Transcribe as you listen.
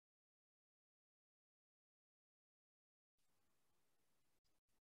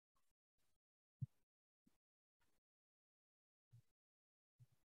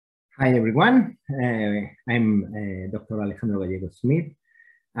Hi everyone, I'm Dr. Alejandro Gallego Smith,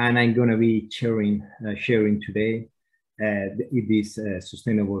 and I'm going to be sharing today this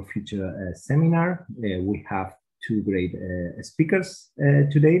Sustainable Future seminar. We have two great speakers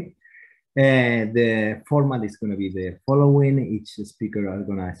today. The format is going to be the following. Each speaker are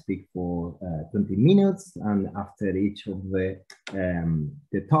going to speak for 20 minutes, and after each of the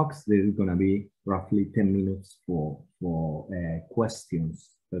talks, there is going to be roughly 10 minutes for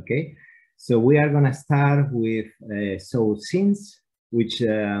questions. Okay, so we are going to start with Schyns, which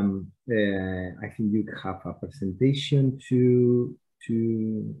I think you have a presentation to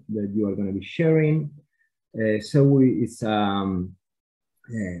that you are going to be sharing. It's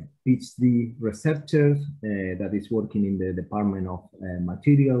PhD researcher that is working in the Department of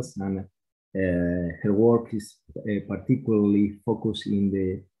Materials, and her work is particularly focused in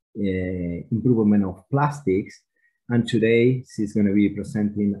the improvement of plastics. And today she's going to be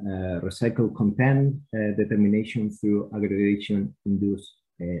presenting recycled content determination through aggregation-induced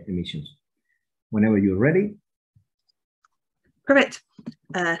emissions. Whenever you're ready. Perfect.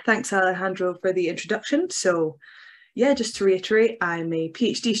 Thanks, Alejandro, for the introduction. So, yeah, just to reiterate, I'm a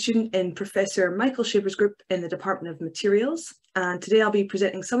PhD student in Professor Michael Shaver's group in the Department of Materials. And today I'll be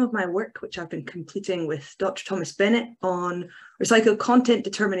presenting some of my work, which I've been completing with Dr. Thomas Bennett on recycled content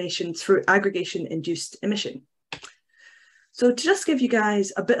determination through aggregation-induced emission. So to just give you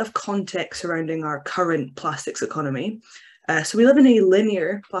guys a bit of context surrounding our current plastics economy. So we live in a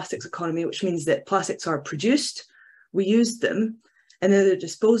linear plastics economy, which means that plastics are produced, we use them, and then they're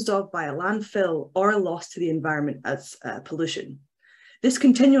disposed of by a landfill or lost to the environment as pollution. This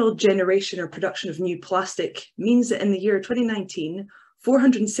continual generation or production of new plastic means that in the year 2019,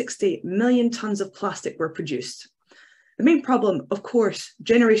 460 million tons of plastic were produced. The main problem, of course,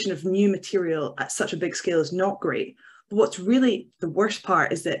 generation of new material at such a big scale is not great. But what's really the worst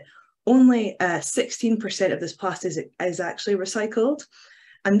part is that only 16% of this plastic is actually recycled.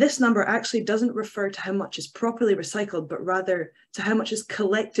 And this number actually doesn't refer to how much is properly recycled, but rather to how much is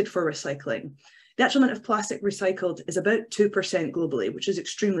collected for recycling. The actual amount of plastic recycled is about 2% globally, which is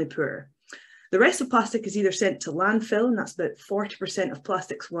extremely poor. The rest of plastic is either sent to landfill, and that's about 40% of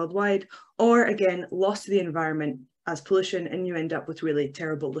plastics worldwide, or again, lost to the environment as pollution, and you end up with really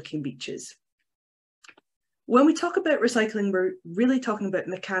terrible looking beaches. When we talk about recycling, we're really talking about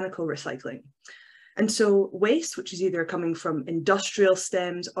mechanical recycling. And so waste, which is either coming from industrial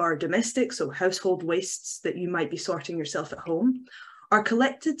stems or domestic, so household wastes that you might be sorting yourself at home, are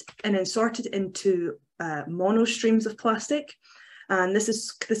collected and then sorted into monostreams of plastic. And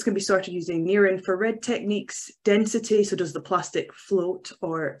this can be sorted using near-infrared techniques, density, so does the plastic float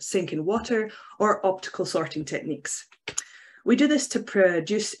or sink in water, or optical sorting techniques. We do this to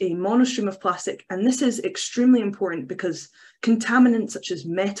produce a monostream of plastic, and this is extremely important because contaminants such as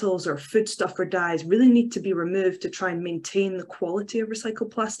metals or foodstuff or dyes really need to be removed to try and maintain the quality of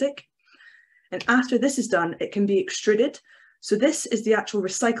recycled plastic. And after this is done, it can be extruded. So this is the actual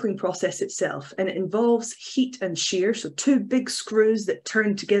recycling process itself, and it involves heat and shear, so two big screws that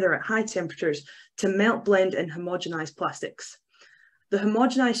turn together at high temperatures to melt, blend, and homogenize plastics. The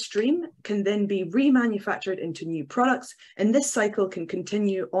homogenized stream can then be remanufactured into new products, and this cycle can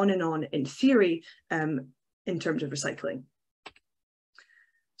continue on and on in theory in terms of recycling.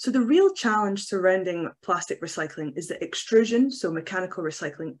 So the real challenge surrounding plastic recycling is that extrusion, so mechanical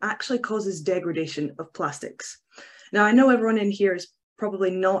recycling, actually causes degradation of plastics. Now, I know everyone in here is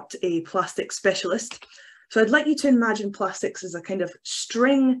probably not a plastic specialist, so I'd like you to imagine plastics as a kind of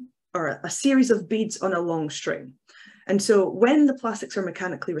string or a series of beads on a long string. And so when the plastics are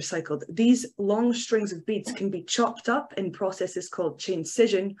mechanically recycled, these long strings of beads can be chopped up in processes called chain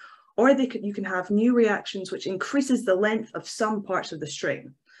scission, or you can have new reactions which increases the length of some parts of the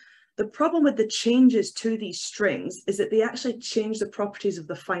string. The problem with the changes to these strings is that they actually change the properties of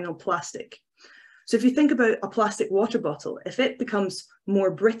the final plastic. So if you think about a plastic water bottle, if it becomes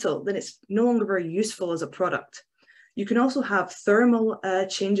more brittle, then it's no longer very useful as a product. You can also have thermal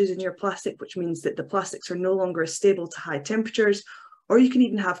changes in your plastic, which means that the plastics are no longer stable to high temperatures, or you can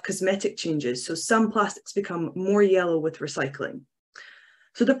even have cosmetic changes. So some plastics become more yellow with recycling.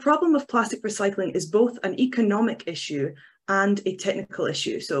 So the problem of plastic recycling is both an economic issue and a technical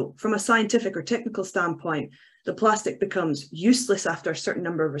issue. So from a scientific or technical standpoint, the plastic becomes useless after a certain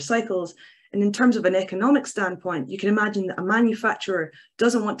number of recycles. And in terms of an economic standpoint, you can imagine that a manufacturer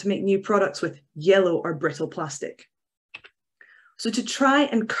doesn't want to make new products with yellow or brittle plastic. So to try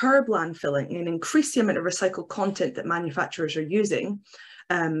and curb landfilling and increase the amount of recycled content that manufacturers are using,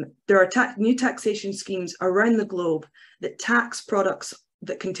 there are new taxation schemes around the globe that tax products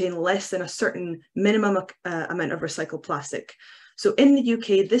that contain less than a certain minimum amount of recycled plastic. So in the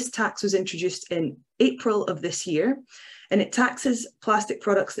UK, this tax was introduced in April of this year, and it taxes plastic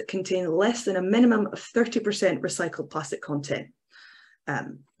products that contain less than a minimum of 30% recycled plastic content.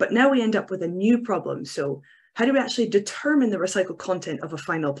 But now we end up with a new problem. So how do we actually determine the recycled content of a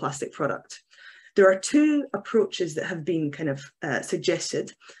final plastic product? There are two approaches that have been kind of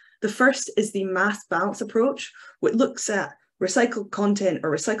suggested. The first is the mass balance approach, which looks at recycled content or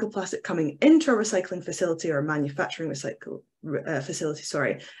recycled plastic coming into a recycling facility or manufacturing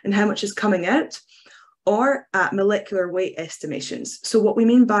facility, and how much is coming out, or at molecular weight estimations. So what we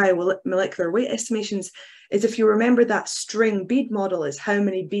mean by molecular weight estimations is, if you remember that string bead model, is how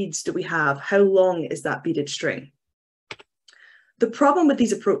many beads do we have? How long is that beaded string? The problem with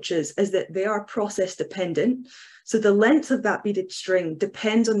these approaches is that they are process dependent. So the length of that beaded string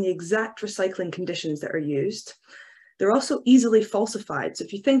depends on the exact recycling conditions that are used. They're also easily falsified. So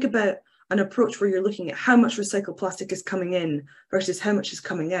if you think about an approach where you're looking at how much recycled plastic is coming in versus how much is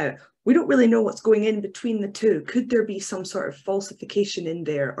coming out, we don't really know what's going in between the two. Could there be some sort of falsification in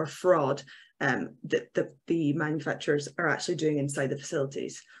there or fraud that the manufacturers are actually doing inside the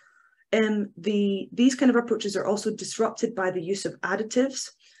facilities? These kind of approaches are also disrupted by the use of additives.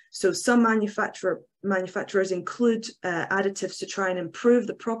 So some manufacturers include additives to try and improve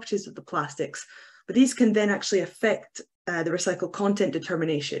the properties of the plastics, but these can then actually affect the recycled content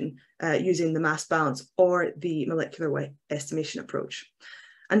determination using the mass balance or the molecular weight estimation approach.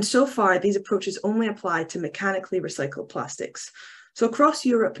 And so far, these approaches only apply to mechanically recycled plastics. So across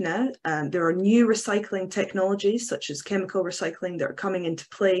Europe now, there are new recycling technologies such as chemical recycling that are coming into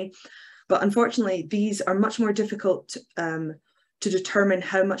play. But unfortunately, these are much more difficult to determine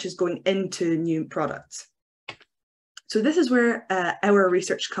how much is going into new products. So this is where our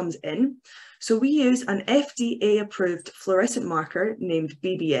research comes in. So we use an FDA-approved fluorescent marker named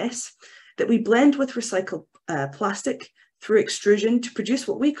BBS that we blend with recycled plastic through extrusion to produce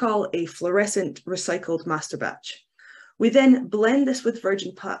what we call a fluorescent recycled master batch. We then blend this with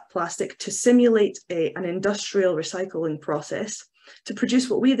virgin plastic to simulate an industrial recycling process to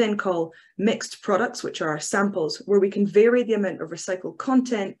produce what we then call mixed products, which are samples where we can vary the amount of recycled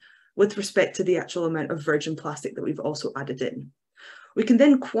content with respect to the actual amount of virgin plastic that we've also added in. We can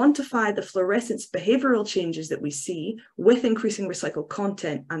then quantify the fluorescence behavioral changes that we see with increasing recycled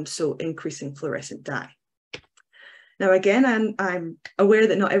content and so increasing fluorescent dye. Now, again, I'm aware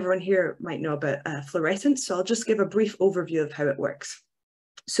that not everyone here might know about fluorescence, so I'll just give a brief overview of how it works.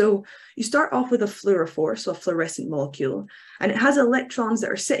 So you start off with a fluorophore, so a fluorescent molecule, and it has electrons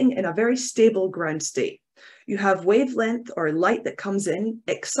that are sitting in a very stable ground state. You have wavelength or light that comes in,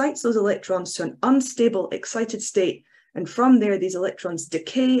 excites those electrons to an unstable excited state, and from there, these electrons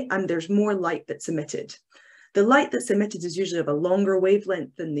decay and there's more light that's emitted. The light that's emitted is usually of a longer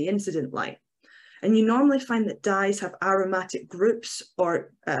wavelength than the incident light. And you normally find that dyes have aromatic groups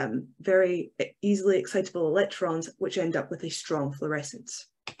or very easily excitable electrons, which end up with a strong fluorescence.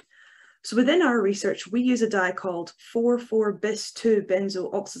 So within our research, we use a dye called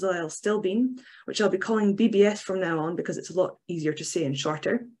 4,4-bis-2-benzoyl-stilbene, which I'll be calling BBS from now on because it's a lot easier to say and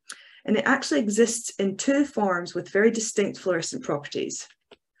shorter. And it actually exists in two forms with very distinct fluorescent properties.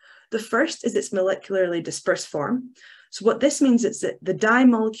 The first is its molecularly dispersed form. So what this means is that the dye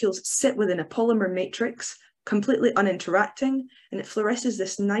molecules sit within a polymer matrix, completely uninteracting, and it fluoresces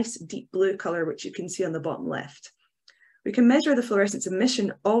this nice deep blue color, which you can see on the bottom left. We can measure the fluorescence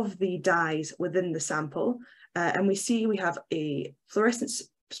emission of the dyes within the sample, and we have a fluorescence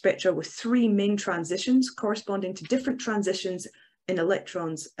spectra with three main transitions corresponding to different transitions in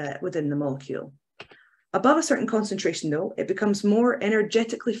electrons within the molecule. Above a certain concentration, though, it becomes more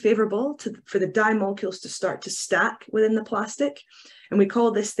energetically favorable for the dye molecules to start to stack within the plastic, and we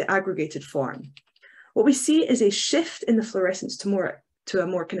call this the aggregated form. What we see is a shift in the fluorescence to a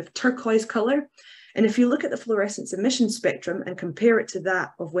more kind of turquoise color, and if you look at the fluorescence emission spectrum and compare it to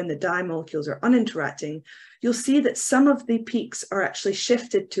that of when the dye molecules are uninteracting, you'll see that some of the peaks are actually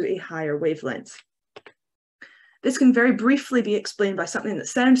shifted to a higher wavelength. This can very briefly be explained by something that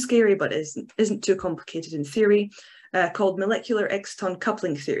sounds scary but isn't too complicated in theory, called molecular exciton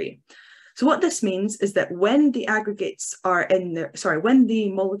coupling theory. So what this means is that when the aggregates are in their, when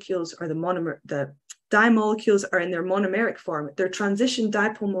the molecules or the dye molecules are in their monomeric form, their transition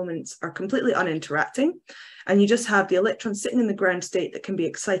dipole moments are completely uninteracting, and you just have the electrons sitting in the ground state that can be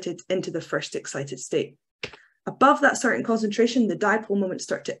excited into the first excited state. Above that certain concentration, the dipole moments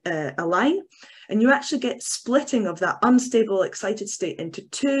start to align, and you actually get splitting of that unstable excited state into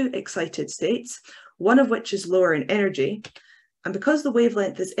two excited states, one of which is lower in energy. And because the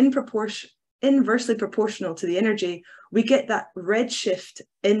wavelength is in proportion inversely proportional to the energy, we get that red shift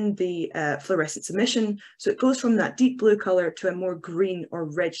in the fluorescence emission. So it goes from that deep blue color to a more green or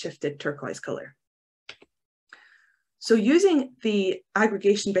red shifted turquoise color. So using the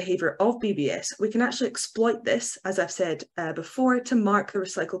aggregation behavior of BBS, we can actually exploit this, as I've said before, to mark the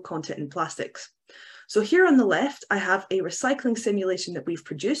recycled content in plastics. So here on the left, I have a recycling simulation that we've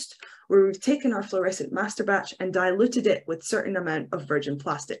produced, where we've taken our fluorescent master batch and diluted it with a certain amount of virgin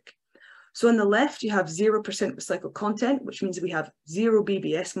plastic. So on the left, you have 0% recycled content, which means we have 0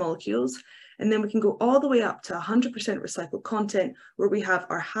 BBS molecules. And then we can go all the way up to 100% recycled content, where we have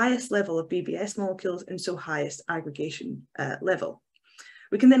our highest level of BBS molecules and so highest aggregation level.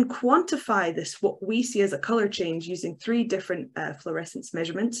 We can then quantify this, what we see as a color change, using 3 different fluorescence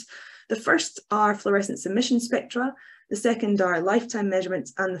measurements. The first are fluorescence emission spectra, the second are lifetime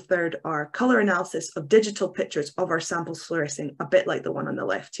measurements, and the third are color analysis of digital pictures of our samples fluorescing, a bit like the one on the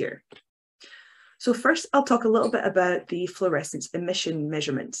left here. So first, I'll talk a little bit about the fluorescence emission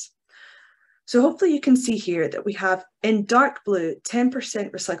measurements. So hopefully you can see here that we have in dark blue 10%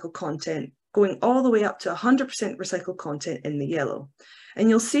 recycled content going all the way up to 100% recycled content in the yellow. And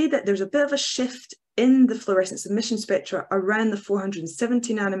you'll see that there's a bit of a shift in the fluorescence emission spectra around the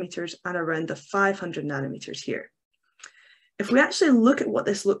 470 nanometers and around the 500 nanometers here. If we actually look at what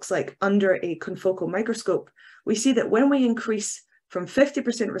this looks like under a confocal microscope, we see that when we increase from 50%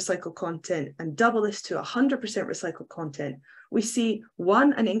 recycled content and double this to 100% recycled content, we see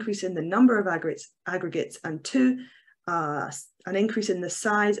 1, an increase in the number of aggregates, and 2, an increase in the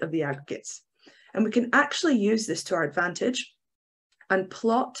size of the aggregates. And we can actually use this to our advantage and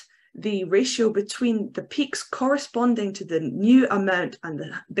plot the ratio between the peaks corresponding to the new amount and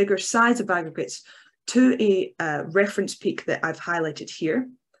the bigger size of aggregates to a reference peak that I've highlighted here.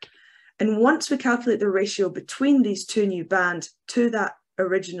 And once we calculate the ratio between these 2 new bands to that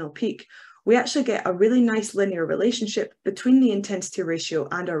original peak, we actually get a really nice linear relationship between the intensity ratio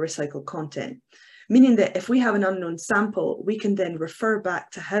and our recycled content, meaning that if we have an unknown sample, we can then refer back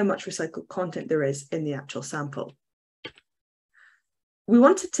to how much recycled content there is in the actual sample. We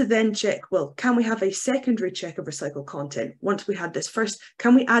wanted to then check, well, can we have a secondary check of recycled content? Once we had this first,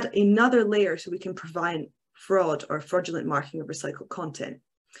 can we add another layer so we can prevent fraud or fraudulent marking of recycled content?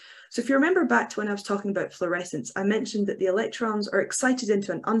 So if you remember back to when I was talking about fluorescence, I mentioned that the electrons are excited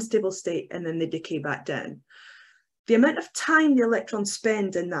into an unstable state and then they decay back down. The amount of time the electrons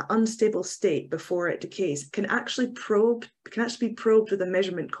spend in that unstable state before it decays can actually be probed with a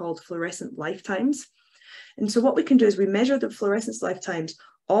measurement called fluorescent lifetimes. And so what we can do is we measure the fluorescence lifetimes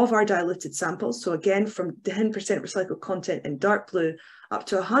of our diluted samples. So again, from 10% recycled content in dark blue up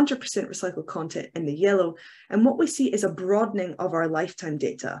to 100% recycled content in the yellow. And what we see is a broadening of our lifetime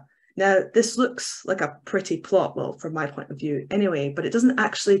data. Now, this looks like a pretty plot, well, from my point of view anyway, but it doesn't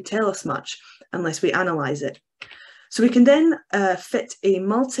actually tell us much unless we analyze it. So we can then fit a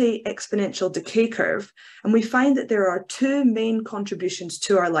multi-exponential decay curve, and we find that there are 2 main contributions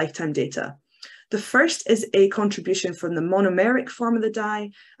to our lifetime data. The first is a contribution from the monomeric form of the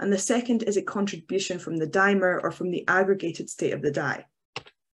dye, and the second is a contribution from the dimer or from the aggregated state of the dye.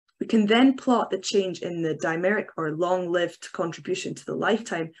 We can then plot the change in the dimeric or long-lived contribution to the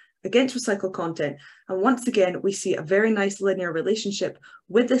lifetime against recycled content. And once again, we see a very nice linear relationship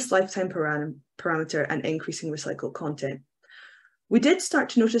with this lifetime parameter and increasing recycled content. We did start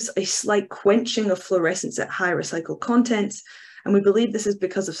to notice a slight quenching of fluorescence at high recycled contents. And we believe this is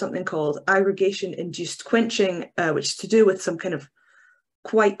because of something called aggregation-induced quenching, which is to do with some kind of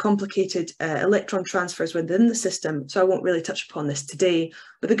quite complicated electron transfers within the system. So I won't really touch upon this today.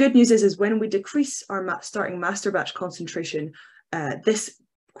 But the good news is when we decrease our starting master batch concentration, this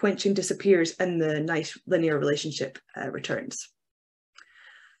quenching disappears and the nice linear relationship returns.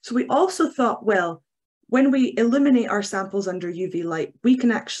 So we also thought, well, when we illuminate our samples under UV light, we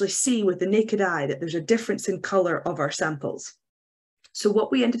can actually see with the naked eye that there's a difference in color of our samples. So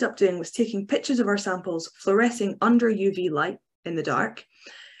what we ended up doing was taking pictures of our samples fluorescing under UV light in the dark,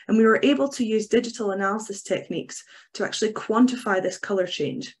 and we were able to use digital analysis techniques to actually quantify this color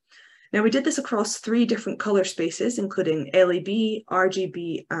change. Now, we did this across 3 different color spaces, including LEB,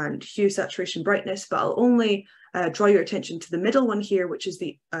 RGB, and hue, saturation, brightness, but I'll only draw your attention to the middle one here, which is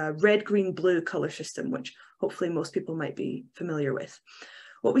the red, green, blue color system, which hopefully most people might be familiar with.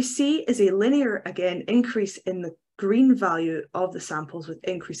 What we see is a linear, again, increase in the green value of the samples with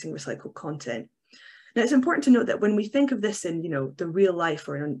increasing recycled content. Now, it's important to note that when we think of this in, the real life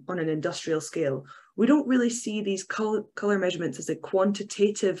or on an industrial scale, we don't really see these color measurements as a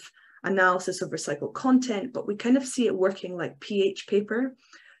quantitative analysis of recycled content, but we kind of see it working like pH paper.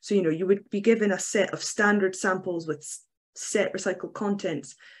 So, you would be given a set of standard samples with set recycled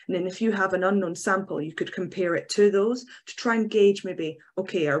contents. And then if you have an unknown sample, you could compare it to those to try and gauge maybe,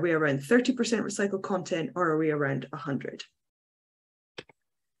 okay, are we around 30% recycled content or are we around 100?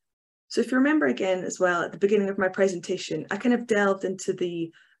 So if you remember again as well, at the beginning of my presentation, I kind of delved into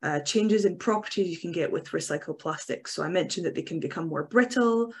the changes in properties you can get with recycled plastics. So I mentioned that they can become more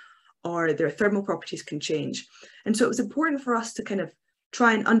brittle or their thermal properties can change. And so it was important for us to kind of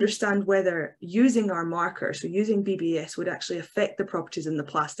try and understand whether using our marker, so using BBS, would actually affect the properties in the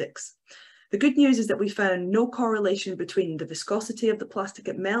plastics. The good news is that we found no correlation between the viscosity of the plastic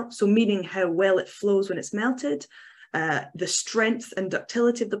at melt, so meaning how well it flows when it's melted. The strength and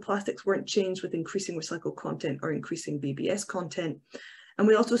ductility of the plastics weren't changed with increasing recycled content or increasing BBS content. And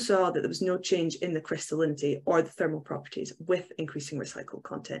we also saw that there was no change in the crystallinity or the thermal properties with increasing recycled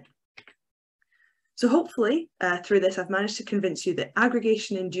content. So hopefully through this, I've managed to convince you that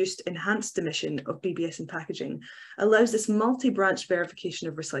aggregation-induced enhanced emission of BBS in packaging allows this multi-branch verification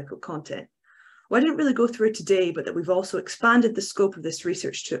of recycled content. Well, I didn't really go through it today, but that we've also expanded the scope of this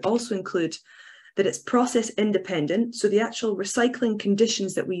research to also include that it's process independent. So the actual recycling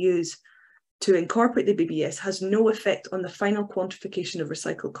conditions that we use to incorporate the BBS has no effect on the final quantification of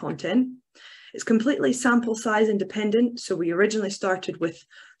recycled content. It's completely sample size independent. So we originally started with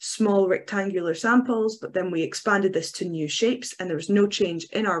small rectangular samples, but then we expanded this to new shapes and there was no change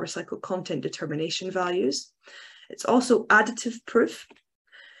in our recycled content determination values. It's also additive proof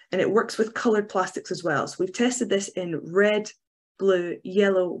and it works with colored plastics as well. So we've tested this in red, blue,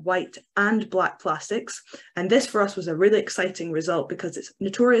 yellow, white, and black plastics. And this for us was a really exciting result because it's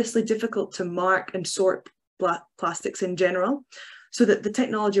notoriously difficult to mark and sort black plastics in general. So that the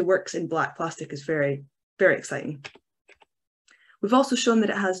technology works in black plastic is very, very exciting. We've also shown that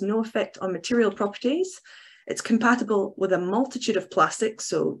it has no effect on material properties. It's compatible with a multitude of plastics,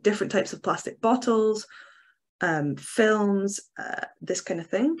 so different types of plastic bottles, films, this kind of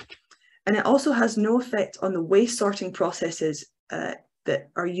thing. And it also has no effect on the waste sorting processes that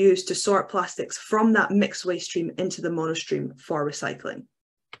are used to sort plastics from that mixed waste stream into the monostream for recycling.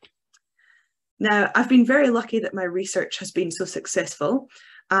 Now, I've been very lucky that my research has been so successful.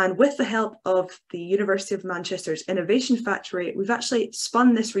 And with the help of the University of Manchester's Innovation Factory, we've actually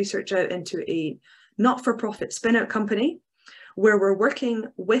spun this research out into a not-for-profit spin-out company where we're working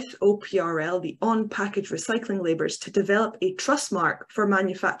with OPRL, the on-package recycling labels, to develop a trust mark for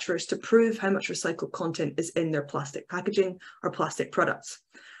manufacturers to prove how much recycled content is in their plastic packaging or plastic products.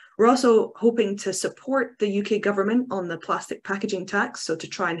 We're also hoping to support the UK government on the plastic packaging tax, so to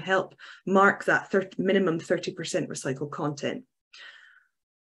try and help mark that minimum 30% recycled content.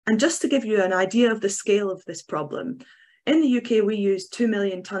 And just to give you an idea of the scale of this problem, in the UK we use 2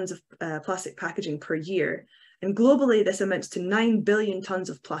 million tonnes of plastic packaging per year, and globally this amounts to 9 billion tonnes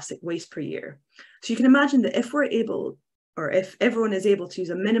of plastic waste per year. So you can imagine that if we're able, or if everyone is able to use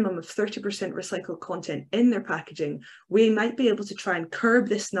a minimum of 30% recycled content in their packaging, we might be able to try and curb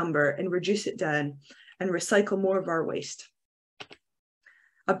this number and reduce it down and recycle more of our waste.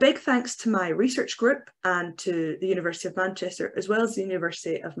 A big thanks to my research group and to the University of Manchester, as well as the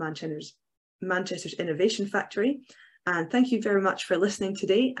University of Manchester's Innovation Factory. And thank you very much for listening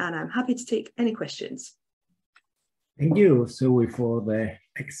today, and I'm happy to take any questions. Thank you, Zoe, for the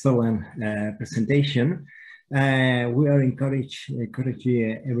excellent presentation. We are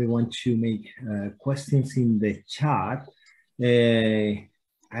encouraging everyone to make questions in the chat.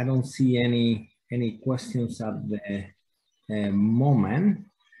 I don't see any questions at the moment,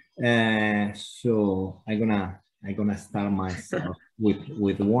 so I'm gonna start myself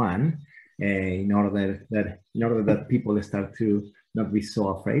with one in order that people start to not be so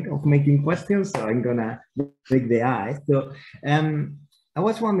afraid of making questions. So I'm gonna break the ice. So I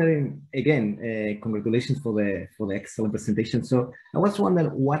was wondering, again, congratulations for the excellent presentation. So I was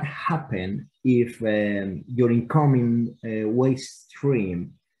wondering what happened if your incoming waste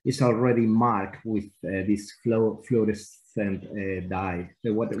stream is already marked with this fluorescent dye.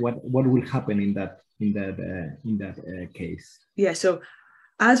 So what will happen in that case? Yeah. So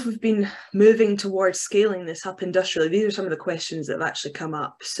as we've been moving towards scaling this up industrially, these are some of the questions that have actually come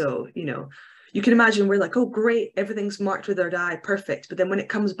up. So, you know, you can imagine we're like, oh, great, everything's marked with our dye, perfect. But then when it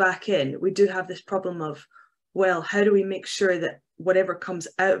comes back in, we do have this problem of, well, how do we make sure that whatever comes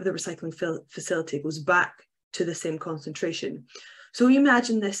out of the recycling facility goes back to the same concentration? So we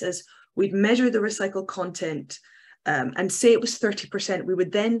imagine this as we'd measure the recycled content and say it was 30%. We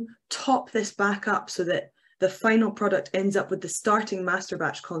would then top this back up so that the final product ends up with the starting master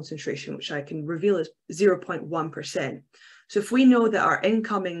batch concentration, which I can reveal as 0.1%. So if we know that our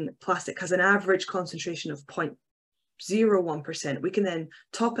incoming plastic has an average concentration of 0.01%, we can then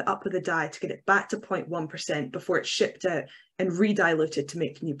top it up with a dye to get it back to 0.1% before it's shipped out and re-diluted to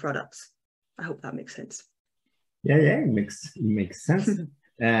make new products. I hope that makes sense. Yeah, it makes sense.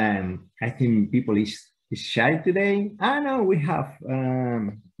 I think people is shy today. No, we have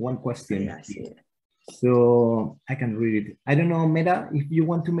one question. Yeah, I see it. So I can read it. I don't know, Meta, if you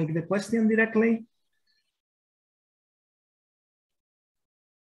want to make the question directly.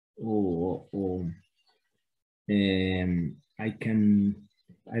 I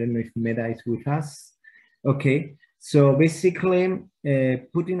don't know if Meta is with us. Okay, so basically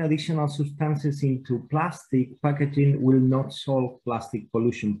putting additional substances into plastic packaging will not solve plastic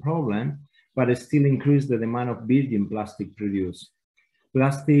pollution problem, but it still increase the demand of virgin plastic produced.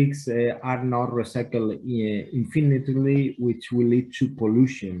 Plastics are not recycled infinitely, which will lead to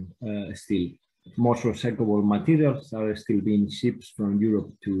pollution still. Most recyclable materials are still being shipped from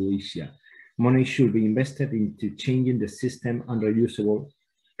Europe to Asia. Money should be invested into changing the system and reusable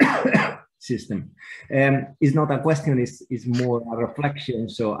system. It's not a question, it's more a reflection.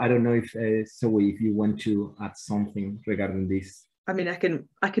 So I don't know if, Zoe, if you want to add something regarding this. I mean, I can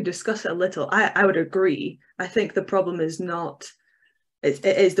discuss it a little. I would agree. I think the problem is not,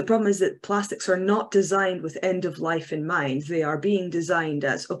 the problem is that plastics are not designed with end of life in mind. They are being designed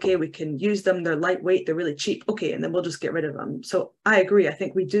as, okay, we can use them, they're lightweight, they're really cheap, okay, and then we'll just get rid of them. So I agree. I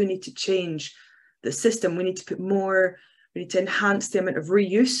think we do need to change the system. We need to put more, we need to enhance the amount of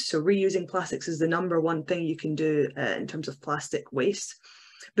reuse. So reusing plastics is the #1 thing you can do in terms of plastic waste.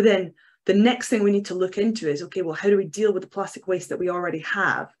 But then the next thing we need to look into is, okay, well, how do we deal with the plastic waste that we already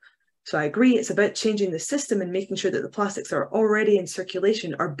have? So I agree, it's about changing the system and making sure that the plastics that are already in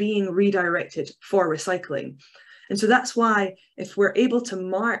circulation are being redirected for recycling. And so that's why if we're able to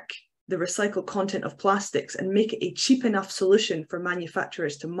mark the recycled content of plastics and make it a cheap enough solution for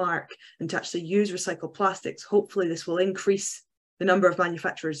manufacturers to mark and to actually use recycled plastics, hopefully this will increase the number of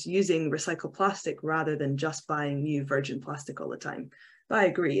manufacturers using recycled plastic rather than just buying new virgin plastic all the time. But I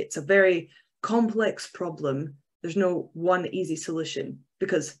agree, it's a very complex problem. There's no one easy solution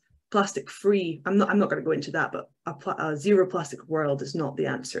because plastic free, I'm not going to go into that, but a zero plastic world is not the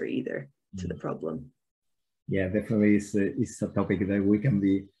answer either to the problem. Yeah, definitely it's a topic that we can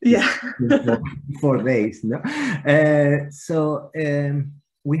be for days. No?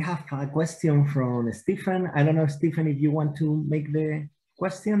 We have a question from Stephen. I don't know, Stephen, if you want to make the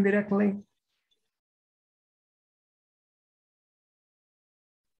question directly.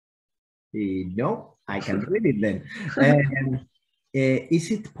 No, I can read it then.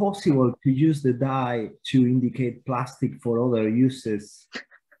 Is it possible to use the dye to indicate plastic for other uses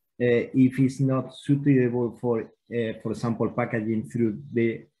if it's not suitable for example, packaging through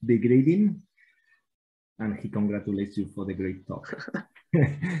the degrading? And he congratulates you for the great talk.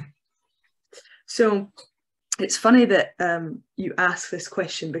 So it's funny that you ask this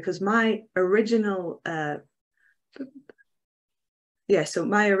question because my original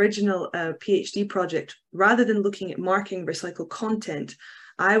PhD project, rather than looking at marking recycled content,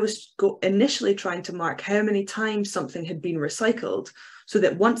 I was initially trying to mark how many times something had been recycled so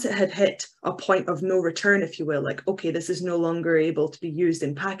that once it had hit a point of no return, if you will, like, okay, this is no longer able to be used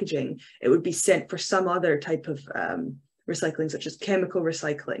in packaging, it would be sent for some other type of recycling, such as chemical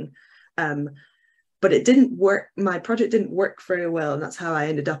recycling. But it didn't work. My project didn't work very well. And that's how I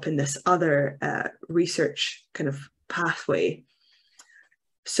ended up in this other research kind of pathway.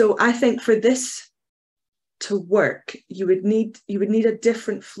 So I think for this to work, you would need a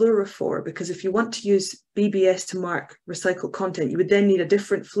different fluorophore, because if you want to use BBS to mark recycled content, you would then need a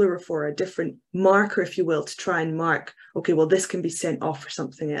different fluorophore, a different marker, if you will, to try and mark, okay, well, this can be sent off for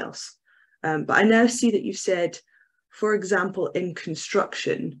something else. But I now see that you said, for example, in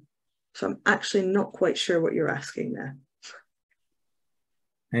construction. So I'm actually not quite sure what you're asking there.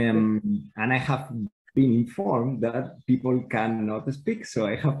 And I have been informed that people cannot speak, so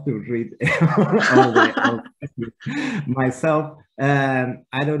I have to read all myself.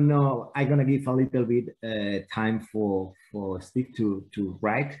 I don't know. I'm gonna give a little bit time for Steve to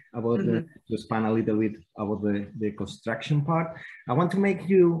write about to expand a little bit about the construction part. I want to make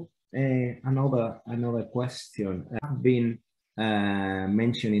you another question. I've been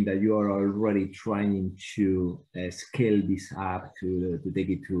mentioning that you are already trying to scale this up to take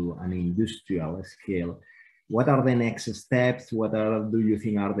it to an industrial scale. What are the next steps? What do you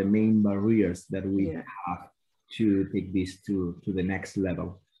think are the main barriers that we have to take this to the next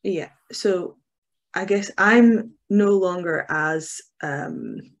level? Yeah, so I guess I'm no longer as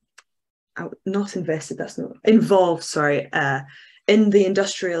not invested, that's not involved, sorry, in the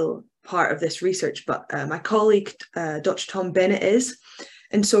industrial part of this research, but my colleague, Dr. Tom Bennett is.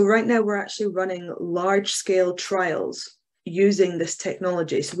 And so right now we're actually running large-scale trials using this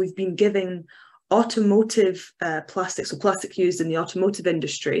technology. So we've been giving automotive plastics, so plastic used in the automotive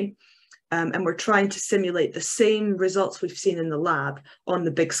industry, and we're trying to simulate the same results we've seen in the lab on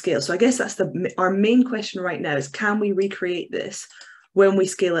the big scale. So I guess that's our main question right now is, can we recreate this when we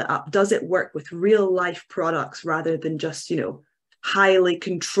scale it up? Does it work with real life products rather than just, you know, highly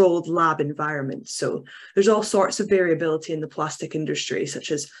controlled lab environments? So there's all sorts of variability in the plastic industry,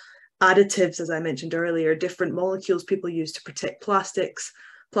 such as additives, as I mentioned earlier, different molecules people use to protect plastics,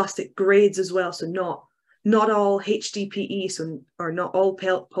 plastic grades as well. So not all HDPE, or not all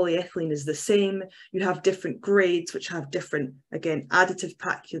polyethylene is the same. You have different grades, which have different, again, additive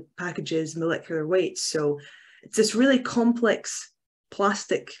packages, molecular weights. So it's this really complex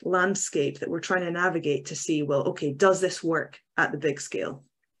plastic landscape that we're trying to navigate to see, well, okay, does this work at the big scale?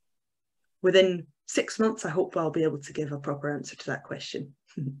 Within 6 months, I hope I'll be able to give a proper answer to that question.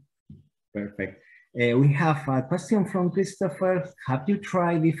 Perfect. We have a question from Christopher. Have you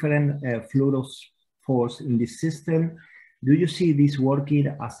tried different fluorophores in this system? Do you see this working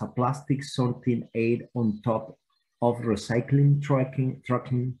as a plastic sorting aid on top of recycling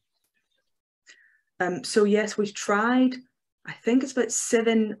tracking? So yes, we've tried, I think it's about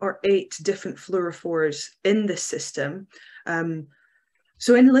 7 or 8 different fluorophores in this system.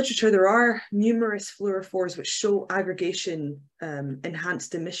 So in the literature, there are numerous fluorophores which show aggregation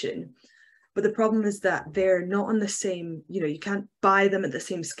enhanced emission. But the problem is that they're not on the same, you know, you can't buy them at the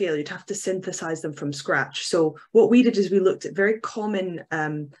same scale. You'd have to synthesize them from scratch. So what we did is we looked at very common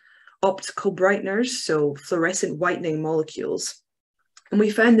optical brighteners, so fluorescent whitening molecules. And we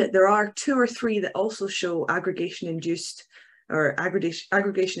found that there are 2 or 3 that also show aggregation induced or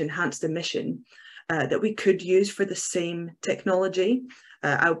aggregation enhanced emission that we could use for the same technology.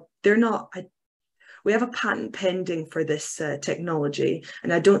 We have a patent pending for this technology,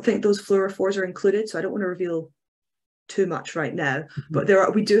 and I don't think those fluorophores are included, so I don't want to reveal too much right now. But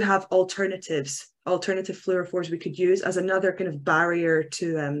we do have alternative fluorophores we could use as another kind of barrier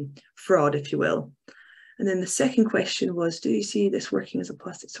to fraud, if you will. And then the second question was, do you see this working as a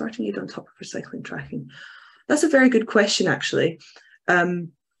plastic sorting aid on top of recycling tracking? That's a very good question, actually.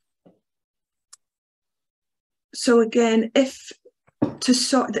 So again, this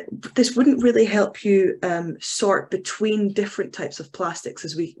wouldn't really help you sort between different types of plastics,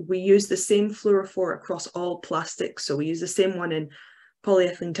 as we use the same fluorophore across all plastics. So we use the same one in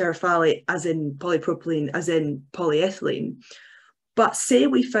polyethylene terephthalate as in polypropylene as in polyethylene. But say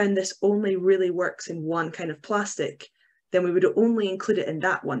we found this only really works in one kind of plastic, then we would only include it in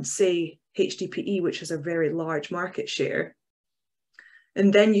that one, say HDPE, which has a very large market share.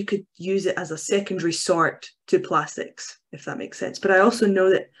 And then you could use it as a secondary sort to plastics, if that makes sense. But I also know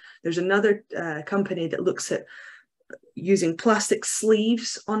that there's another company that looks at using plastic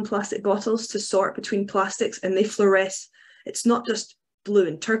sleeves on plastic bottles to sort between plastics, and they fluoresce. It's not just blue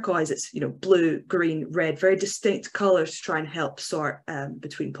and turquoise, it's, you know, blue, green, red, very distinct colors to try and help sort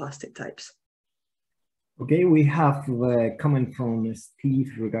between plastic types. Okay, we have a comment from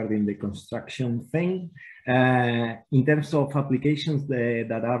Steve regarding the construction thing. In terms of applications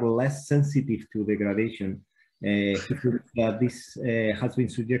that are less sensitive to degradation, he thinks that this has been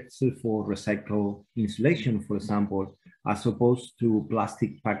suggested for recycled insulation, for example, as opposed to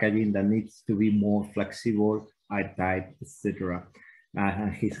plastic packaging that needs to be more flexible, airtight, etc.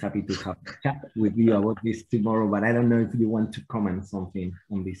 And he's happy to have a chat with you about this tomorrow, but I don't know if you want to comment something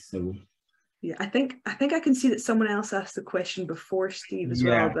on this. So. Yeah, I think I can see that someone else asked the question before Steve as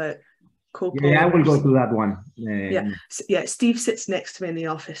well about copolymers. Yeah, I will go to that one. Yeah, Steve sits next to me in the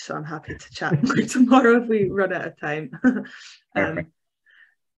office, so I'm happy to chat tomorrow if we run out of time.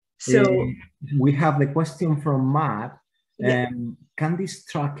 So we have the question from Matt. Can this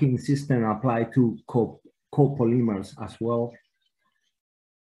tracking system apply to copolymers as well?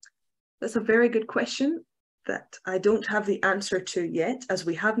 That's a very good question that I don't have the answer to yet, as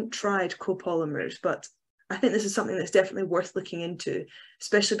we haven't tried copolymers, but I think this is something that's definitely worth looking into,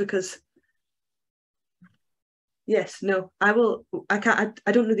 especially because, I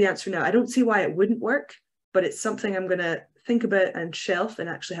don't know the answer now. I don't see why it wouldn't work, but it's something I'm going to think about and shelf and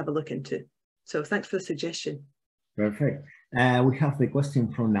actually have a look into. So thanks for the suggestion. Perfect. We have the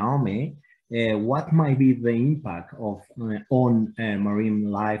question from Naomi. What might be the impact of on marine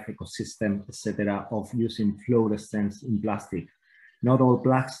life, ecosystem, etc., of using fluorescence in plastic? Not all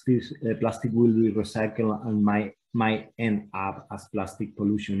plastic will be recycled and might end up as plastic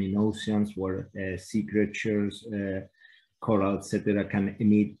pollution in oceans where sea creatures, coral, etc., can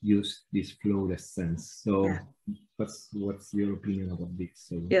use this fluorescence. So, what's your opinion about this?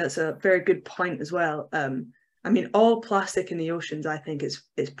 So, yeah, it's a very good point as well. I mean, all plastic in the oceans, I think, is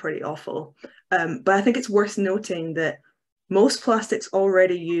pretty awful. But I think it's worth noting that most plastics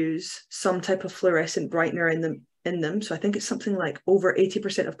already use some type of fluorescent brightener in them. So I think it's something like over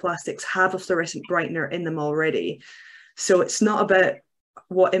 80% of plastics have a fluorescent brightener in them already. So it's not about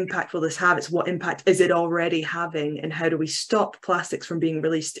what impact will this have, it's what impact is it already having, and how do we stop plastics from being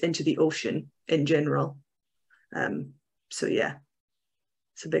released into the ocean in general. So yeah,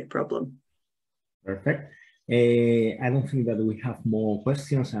 it's a big problem. Perfect. I don't think that we have more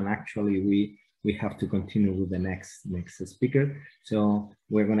questions, and actually we have to continue with the next speaker. So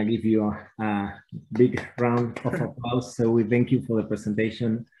we're going to give you a big round of applause. So we thank you for the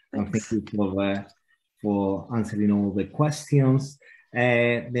presentation. Thanks. And thank you for answering all the questions.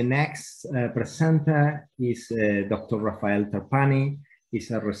 The next presenter is Dr. Raphael Tarpani.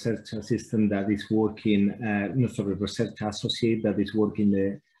 He's a research assistant that is working, research associate that is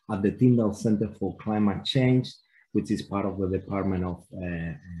working at the Tyndall Center for Climate Change, which is part of the Department of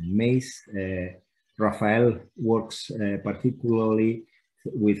MACE. Raphael works particularly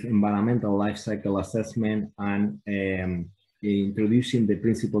with environmental life cycle assessment and introducing the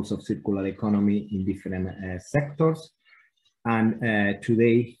principles of circular economy in different sectors. And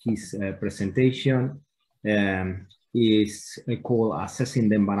today his presentation is called Assessing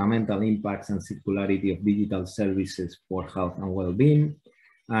the Environmental Impacts and Circularity of Digital Services for Health and Well-being.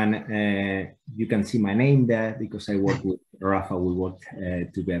 And you can see my name there because I work with Rafa, we work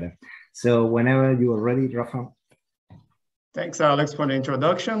together. So whenever you are ready, Rafa. Thanks, Alex, for the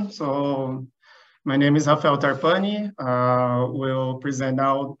introduction. So my name is Raphael Tarpani. We'll present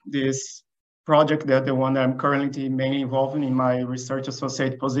now this project that the one that I'm currently mainly involved in my research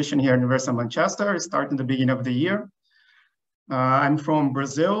associate position here at University of Manchester. It started in the beginning of the year. I'm from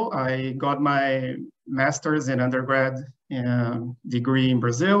Brazil. I got my master's and undergrad degree in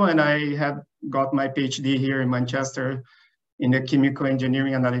Brazil, and I had got my PhD here in Manchester in the chemical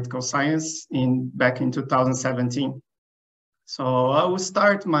engineering analytical science back in 2017. So I will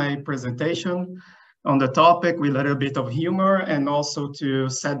start my presentation on the topic with a little bit of humor and also to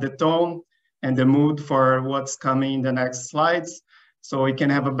set the tone and the mood for what's coming in the next slides, so we can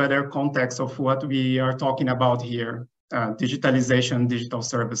have a better context of what we are talking about here. Digitalization, digital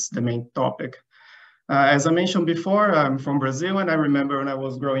service, the main topic. As I mentioned before, I'm from Brazil, and I remember when I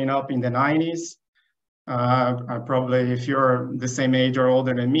was growing up in the 90s, probably if you're the same age or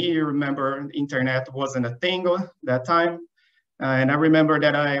older than me, you remember internet wasn't a thing at that time. And I remember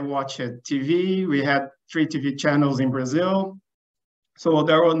that I watched TV. We had 3 TV channels in Brazil. So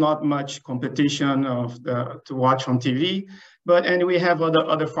there was not much competition to watch on TV, and we have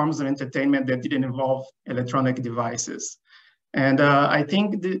other forms of entertainment that didn't involve electronic devices. And I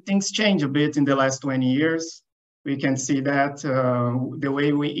think things changed a bit in the last 20 years. We can see that the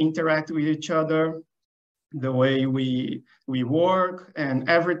way we interact with each other, the way we work, and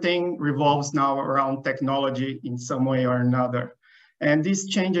everything revolves now around technology in some way or another. And this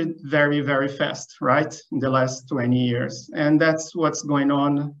changed very, very fast, right, in the last 20 years. And that's what's going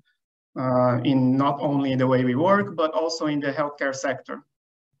on in not only the way we work, but also in the healthcare sector.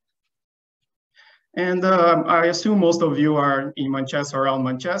 And I assume most of you are in Manchester, around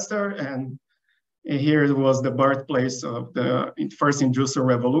Manchester, and here was the birthplace of the first industrial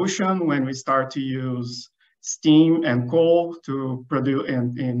revolution, when we start to use steam and coal to produce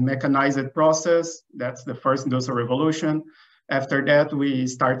in mechanized process. That's the first industrial revolution. After that, we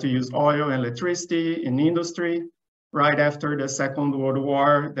start to use oil and electricity in industry. Right after the Second World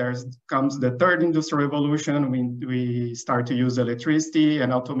War, comes the third industrial revolution. We start to use electricity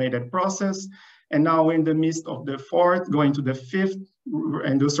and automated process. And now in the midst of the fourth, going to the fifth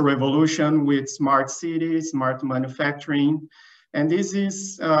industrial revolution with smart cities, smart manufacturing. And this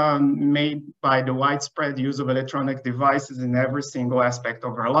is made by the widespread use of electronic devices in every single aspect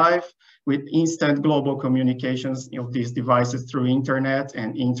of our life, with instant global communications of these devices through internet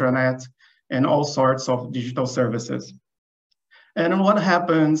and intranet and all sorts of digital services. And what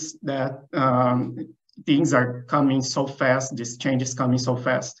happens that things are coming so fast, this change is coming so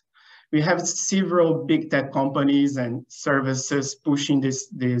fast. We have several big tech companies and services pushing this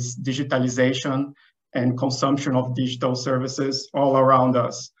digitalization and consumption of digital services all around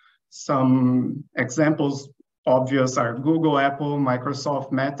us. Some examples obvious are Google, Apple,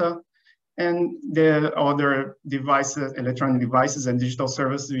 Microsoft, Meta, and the other devices, electronic devices and digital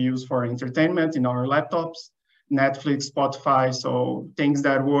services we use for entertainment in our laptops, Netflix, Spotify, so things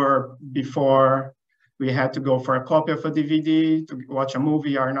that were before we had to go for a copy of a DVD to watch a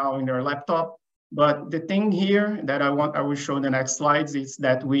movie are now in their laptop. But the thing here that I will show in the next slides is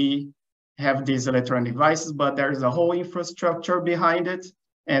that we have these electronic devices, but there's a whole infrastructure behind it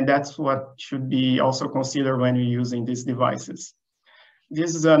And that's what should be also considered when you're using these devices.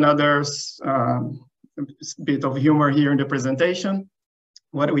 This is another bit of humor here in the presentation.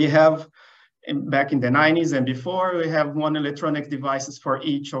 What we have back in the 90s and before, we have one electronic devices for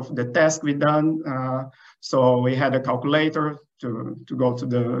each of the tasks we done. So we had a calculator to go to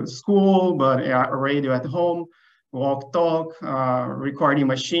the school, but a radio at home, walk talk, recording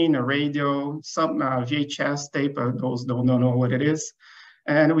machine, a radio, some VHS tape, those don't know what it is.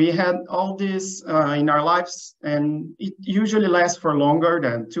 And we had all this in our lives, and it usually lasts for longer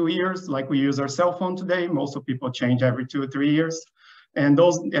than 2 years, like we use our cell phone today. Most of people change every 2 or 3 years. And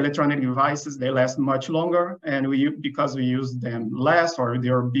those electronic devices, they last much longer, and because we use them less, or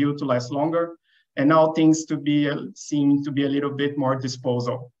they're built to last longer. And now things seem to be a little bit more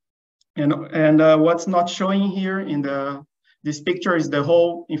disposable. And what's not showing here in this picture is the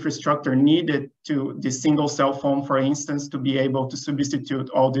whole infrastructure needed to the single cell phone, for instance, to be able to substitute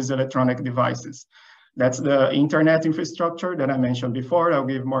all these electronic devices. That's the internet infrastructure that I mentioned before. I'll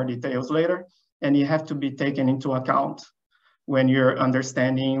give more details later. And you have to be taken into account when you're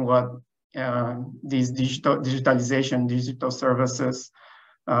understanding what these digitalization, digital services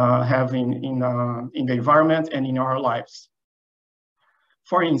have in the environment and in our lives.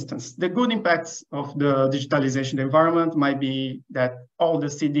 For instance, the good impacts of the digitalization environment might be that all the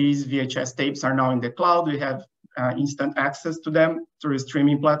CDs, VHS tapes are now in the cloud. We have instant access to them through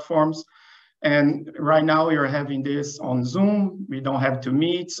streaming platforms. And right now we are having this on Zoom. We don't have to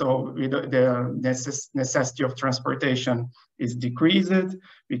meet, so the necessity of transportation is decreased.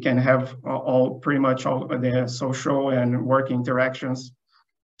 We can have pretty much all the social and work interactions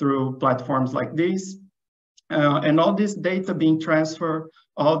through platforms like this. And all this data being transferred,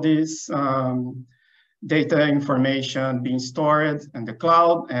 all this data information being stored in the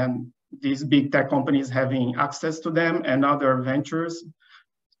cloud, and these big tech companies having access to them, and other ventures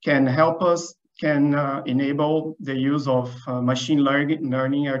can help us, can enable the use of machine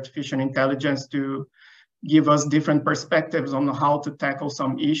learning, artificial intelligence to give us different perspectives on how to tackle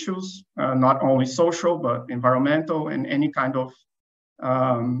some issues, not only social, but environmental and any kind of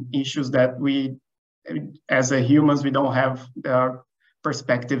issues that we, as a humans, we don't have the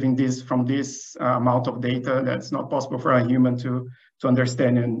perspective in this from this amount of data. That's not possible for a human to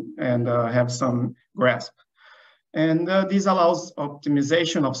understand and have some grasp. And this allows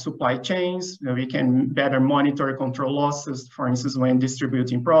optimization of supply chains. We can better monitor control losses, for instance, when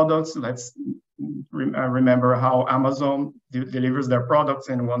distributing products. Let's remember how Amazon delivers their products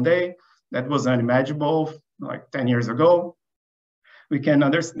in one day. That was unimaginable like 10 years ago. We can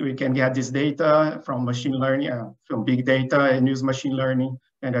get this data from machine learning, from big data, and use machine learning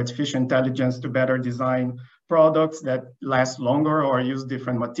and artificial intelligence to better design products that last longer or use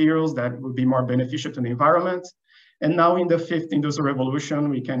different materials that would be more beneficial to the environment. And now in the 5th industrial revolution,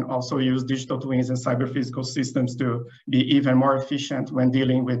 we can also use digital twins and cyber physical systems to be even more efficient when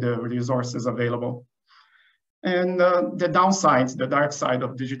dealing with the resources available. And the downsides, the dark side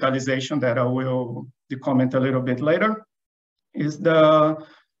of digitalization that I will comment a little bit later, is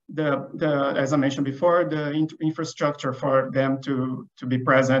as I mentioned before, the infrastructure for them to be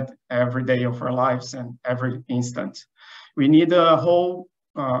present every day of our lives and every instant. We need a whole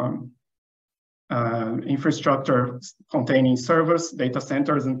infrastructure containing servers, data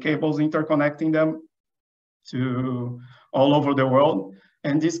centers, and cables interconnecting them to all over the world.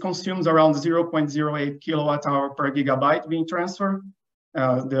 And this consumes around 0.08 kilowatt hour per gigabyte being transferred,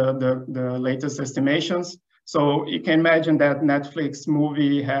 the latest estimations. So you can imagine that Netflix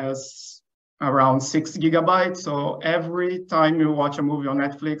movie has around 6 gigabytes. So every time you watch a movie on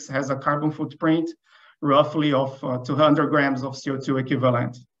Netflix has a carbon footprint roughly of 200 grams of CO2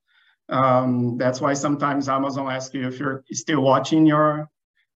 equivalent. That's why sometimes Amazon asks you if you're still watching your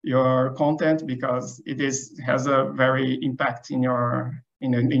content, because it has a very impact in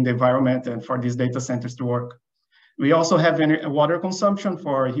the environment and for these data centers to work. We also have water consumption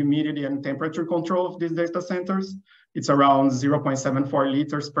for humidity and temperature control of these data centers. It's around 0.74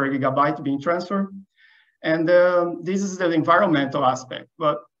 liters per gigabyte being transferred. And this is the environmental aspect.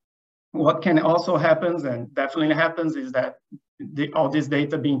 But what can also happen, and definitely happens, is that all this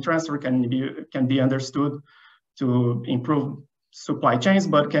data being transferred can be understood to improve supply chains,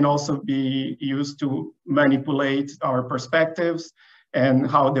 but can also be used to manipulate our perspectives and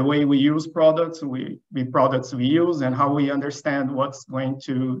how the way we use products, products we use, and how we understand what's going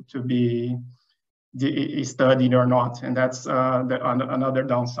to be studied or not. And that's another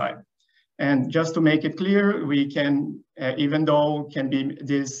downside. And just to make it clear, we can, even though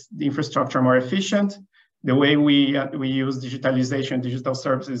the infrastructure more efficient, the way we use digitalization, digital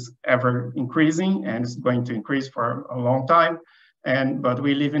services ever increasing, and it's going to increase for a long time. But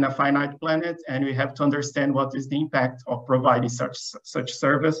we live in a finite planet, and we have to understand what is the impact of providing such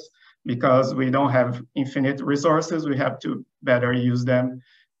service, because we don't have infinite resources. We have to better use them,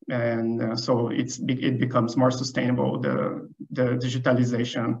 and so it becomes more sustainable, the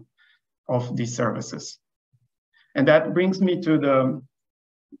digitalization of these services. And that brings me to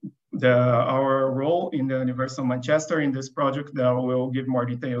our role in the University of Manchester in this project that I will give more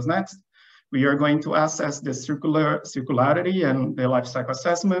details next. We are going to assess the circularity and the life cycle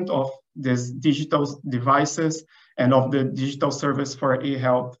assessment of these digital devices and of the digital service for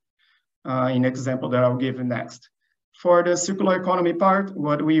e-health in example that I'll give next. For the circular economy part,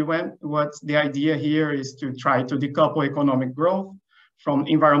 what the idea here is to try to decouple economic growth from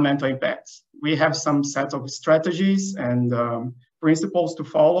environmental impacts. We have some set of strategies and principles to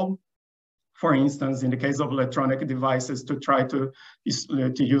follow. For instance, in the case of electronic devices, to try to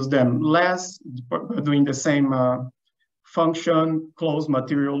use them less, doing the same function, close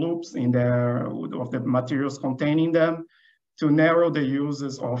material loops of the materials containing them, to narrow the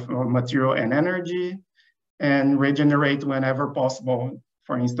uses of material and energy, and regenerate whenever possible,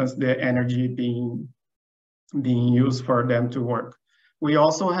 for instance, the energy being used for them to work. We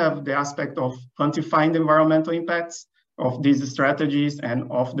also have the aspect of quantifying the environmental impacts of these strategies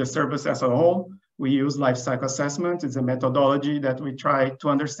and of the service as a whole. We use life cycle assessment. It's a methodology that we try to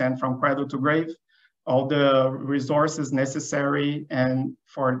understand from cradle to grave, all the resources necessary and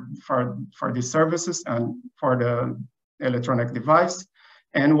for the services and for the electronic device,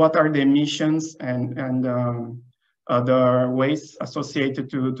 and what are the emissions and other waste associated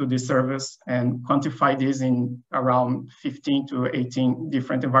to the service, and quantify these in around 15 to 18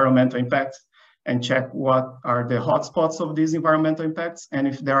 different environmental impacts, and check what are the hotspots of these environmental impacts, and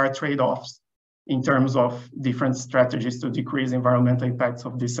if there are trade-offs in terms of different strategies to decrease environmental impacts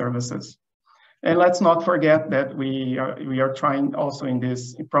of these services. And let's not forget that we are trying also in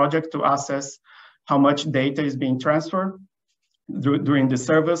this project to assess how much data is being transferred during the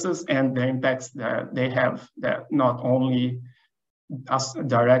services and the impacts that they have, that not only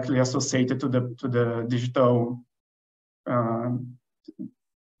directly associated to the digital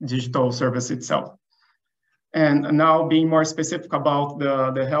service itself. And now being more specific about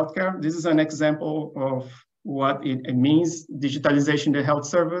the healthcare, this is an example of what it means, digitalization the health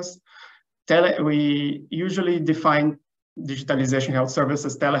service. We usually define digitalization health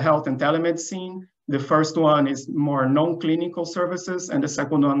services, telehealth and telemedicine. The first one is more non-clinical services, and the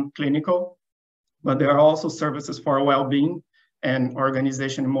second one clinical. But there are also services for well-being and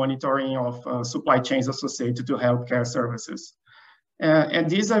organization monitoring of supply chains associated to healthcare services. And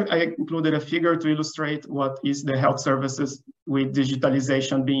these I included a figure to illustrate what is the health services with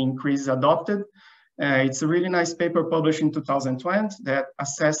digitalization being increasingly adopted. It's a really nice paper published in 2020 that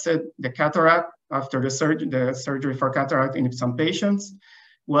assessed the cataract after the surgery for cataract in some patients.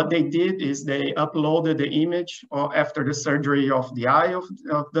 What they did is they uploaded the image after the surgery of the eye of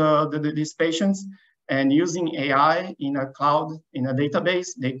these patients, and using AI in a cloud, in a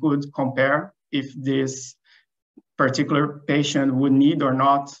database, they could compare if this particular patient would need or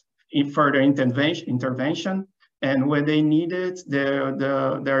not further intervention. And when they need it,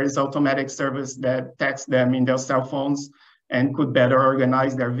 there is automatic service that texts them in their cell phones and could better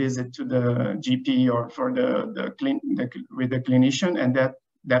organize their visit to the GP or for with the clinician, and that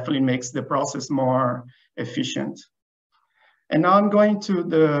definitely makes the process more efficient. And now I'm going to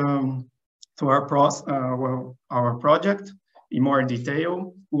our project in more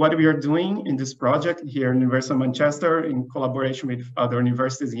detail. What we are doing in this project here in the University of Manchester, in collaboration with other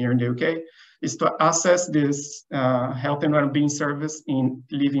universities here in the UK, is to assess this health and well-being service in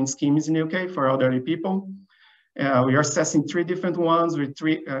living schemes in the UK for elderly people. We are assessing 3 different ones with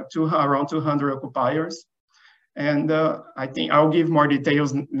around 200 occupiers. And I think I'll give more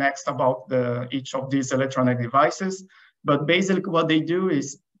details next about each of these electronic devices. But basically what they do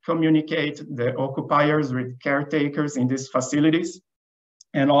is communicate the occupiers with caretakers in these facilities,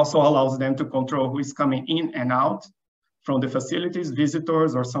 and also allows them to control who is coming in and out from the facilities,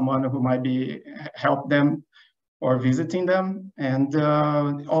 visitors or someone who might be help them or visiting them, and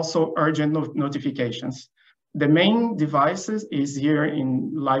also urgent notifications. The main devices is here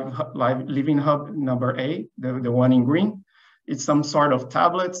in Living Hub number 8, the one in green. It's some sort of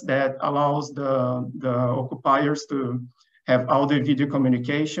tablets that allows the occupiers to have audio video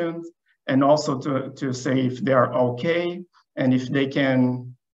communications, and also to say if they are okay, and if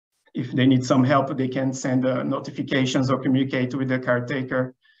they need some help, they can send notifications or communicate with the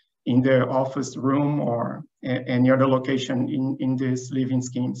caretaker in their office room or any other location in these living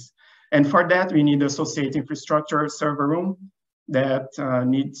schemes. And for that, we need associated infrastructure, server room, that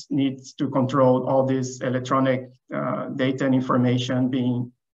needs to control all this electronic data and information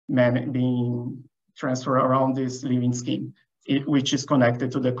being transferred around this living scheme, which is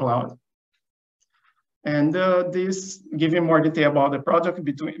connected to the cloud. And this giving more detail about the project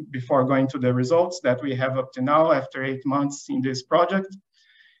before going to the results that we have up to now after 8 months in this project.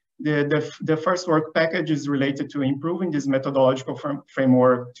 The first work package is related to improving this methodological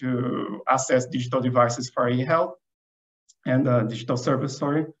framework to assess digital devices for e-health and digital service,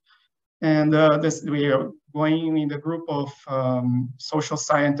 sorry. And we are going in the group of social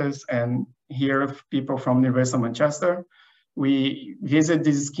scientists and here people from the University of Manchester. We visit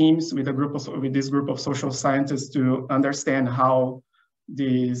these schemes with this group of social scientists to understand how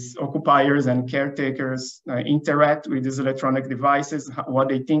these occupiers and caretakers interact with these electronic devices, what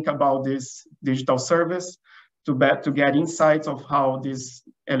they think about this digital service, to get insights of how these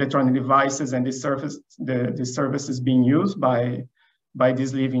electronic devices and this service is being used by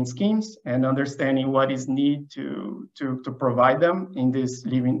these living schemes, and understanding what is needed to provide them in this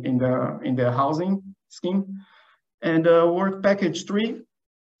living in the housing scheme. And work package 3,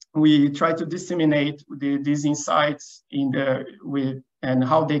 we try to disseminate these insights and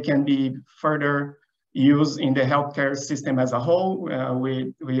how they can be further used in the healthcare system as a whole.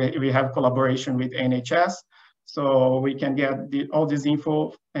 We have collaboration with NHS, so we can get all this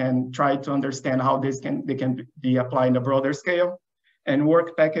info and try to understand how they can be applied in a broader scale. And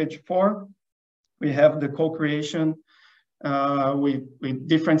work package 4, we have the co-creation with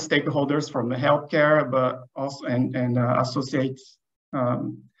different stakeholders from the healthcare, but also and associates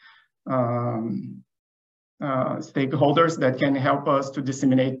stakeholders that can help us to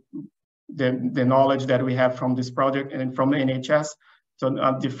disseminate the knowledge that we have from this project and from the NHS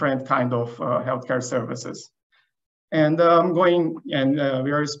to different kind of healthcare services. And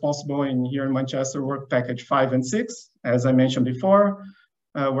we are responsible here in Manchester, work package 5 and 6, as I mentioned before.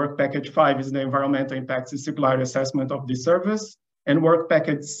 Work package 5 is the environmental impacts and circularity assessment of this service. And work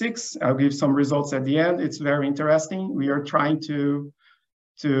package 6, I'll give some results at the end. It's very interesting. We are trying to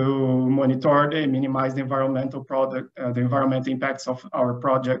monitor and minimize the environmental impacts of our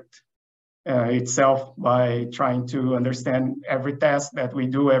project itself by trying to understand every test that we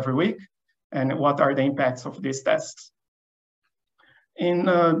do every week and what are the impacts of these tests. In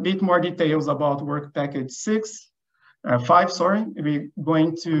a bit more details about work package 5, sorry, we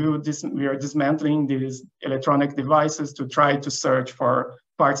are dismantling these electronic devices to try to search for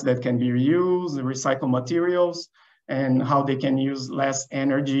parts that can be reused, recycled materials, and how they can use less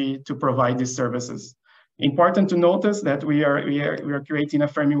energy to provide these services. Important to notice that we are creating a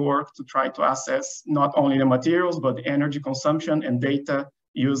framework to try to assess not only the materials, but the energy consumption and data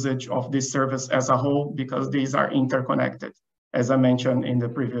usage of this service as a whole, because these are interconnected, as I mentioned in the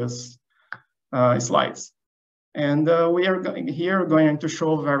previous slides. And we are going to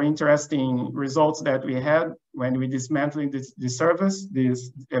show very interesting results that we had when we dismantling this service,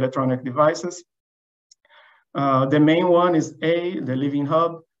 these electronic devices. The main one is the Living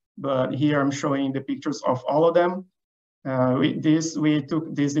Hub, but here I'm showing the pictures of all of them. We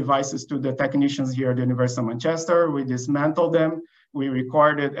took these devices to the technicians here at the University of Manchester. We dismantled them. We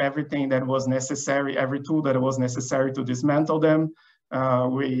recorded everything that was necessary, every tool that was necessary to dismantle them.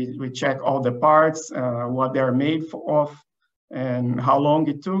 We check all the parts, what they're made of, and how long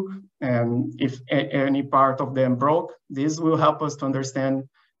it took, and if any part of them broke. This will help us to understand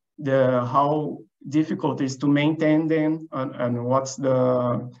how difficult it is to maintain them, and what's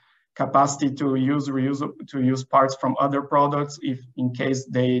the capacity to use parts from other products if in case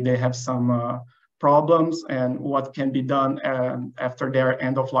they have some problems, and what can be done after their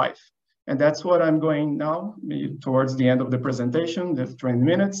end of life. And that's what I'm going now towards the end of the presentation, the 20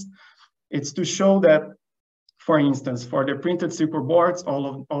 minutes. It's to show that, for instance, for the printed circuit boards,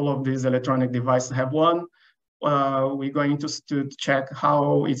 all of these electronic devices have one. We're going to check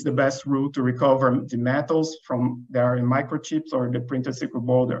how it's the best route to recover the metals from their microchips or the printed circuit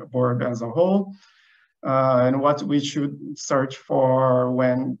board as a whole, and what we should search for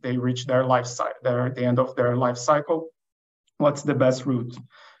when they reach their the end of their life cycle. What's the best route?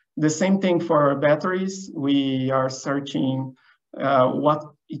 The same thing for batteries. We are searching what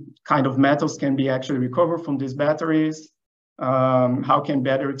kind of metals can be actually recovered from these batteries, how can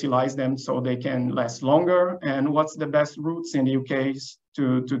better utilize them so they can last longer, and what's the best routes in the UK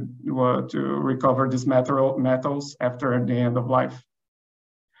to recover these metals after the end of life.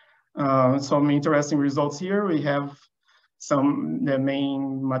 Some interesting results here. We have the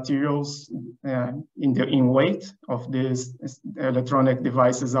main materials in weight of these electronic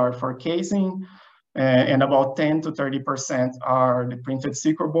devices are for casing, and about 10 to 30% are the printed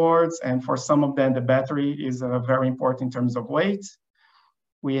circuit boards. And for some of them, the battery is very important in terms of weight.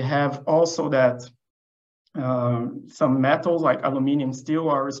 We have also that some metals like aluminum, steel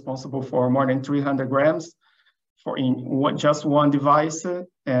are responsible for more than 300 grams just one device.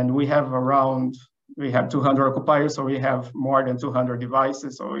 And we have 200 occupiers, so we have more than 200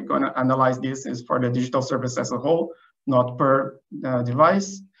 devices. So we're going to analyze this as for the digital service as a whole, not per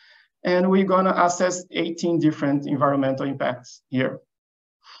device. And we're going to assess 18 different environmental impacts here.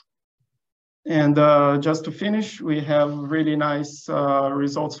 And just to finish, we have really nice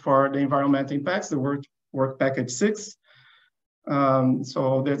results for the environmental impacts, the work package 6.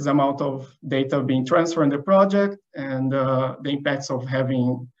 So there's the amount of data being transferred in the project and the impacts of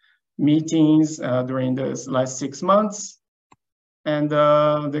having meetings during the last 6 months, and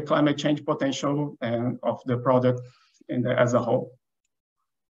the climate change potential of the project as a whole.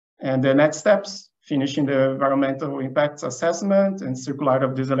 And the next steps, finishing the environmental impacts assessment and circularity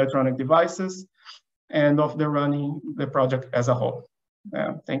of these electronic devices, and of running the project as a whole.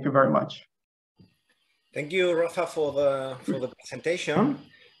 Thank you very much. Thank you, Rafa, for the presentation.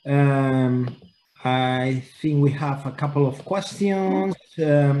 I think we have a couple of questions.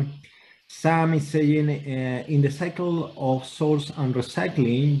 Sam is saying, in the cycle of source and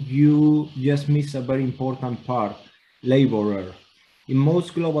recycling, you just miss a very important part, laborer. In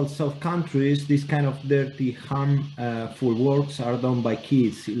most global south countries, this kind of dirty, harmful works are done by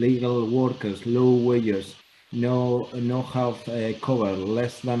kids, illegal workers, low wages, no health cover,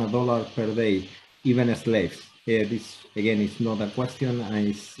 less than $1 per day, even slaves. This again is not a question.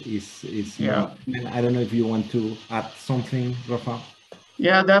 Yeah. I don't know if you want to add something, Rafa.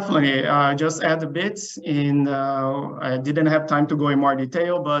 Yeah, definitely. Just add a bit in, I didn't have time to go in more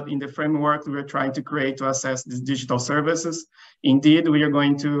detail, but in the framework we're trying to create to assess these digital services, indeed, we are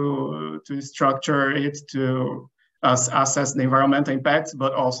going to structure it to assess the environmental impacts,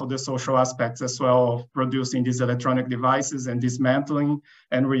 but also the social aspects as well of producing these electronic devices and dismantling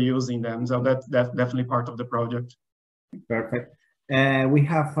and reusing them. So that's definitely part of the project. Perfect. We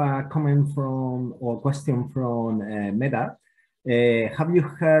have a comment from, or question from Meda. Have you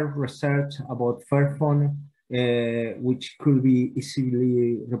heard research about Fairphone, which could be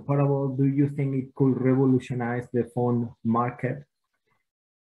easily repairable? Do you think it could revolutionize the phone market?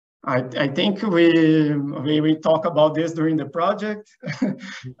 I think we talk about this during the project.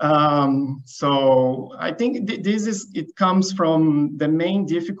 So I think it comes from the main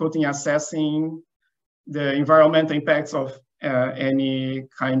difficulty in assessing the environmental impacts of any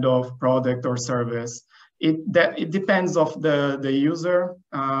kind of product or service. It depends of the user,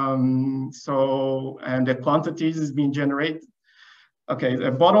 and the quantities is being generated. Okay, the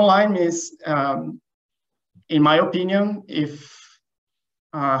bottom line is, in my opinion,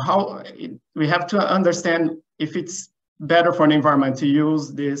 we have to understand if it's better for an environment to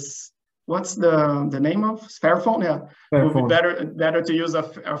use this. What's the name of Fairphone? Yeah, it would be better to use a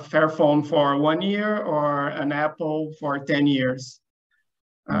Fairphone for 1 year or an Apple for 10 years.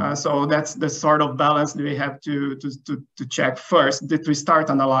 So that's the sort of balance that we have to check first to start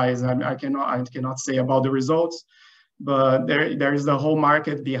analyze. I cannot say about the results, but there is the whole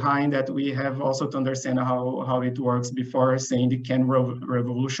market behind that. We have also to understand how it works before saying it can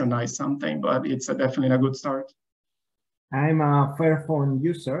revolutionize something, but it's definitely a good start. I'm a Fairphone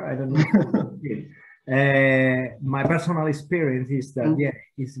user. I don't know. My personal experience is that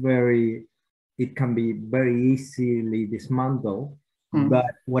it can be very easily dismantled.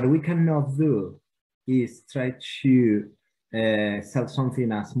 But what we cannot do is try to sell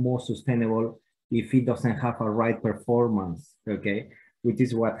something as more sustainable if it doesn't have a right performance, okay? Which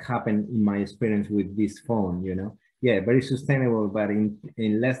is what happened in my experience with this phone, you know? Yeah, very sustainable, but in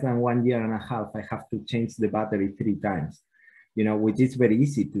less than 1 year and a half, I have to change the battery 3 times, you know, which is very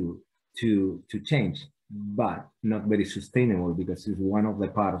easy to change, but not very sustainable because it's one of the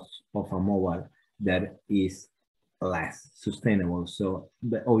parts of a mobile that is less sustainable. So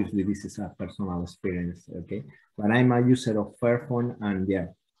obviously this is a personal experience, okay? But I'm a user of Fairphone, and yeah,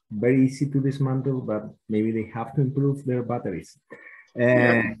 very easy to dismantle, but maybe they have to improve their batteries.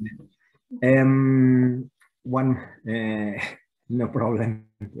 No problem.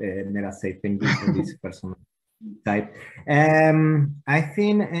 Nera say thank you for this personal type. I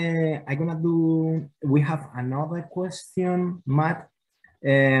think I'm gonna do. We have another question, Matt.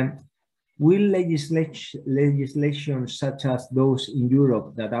 Will legislation such as those in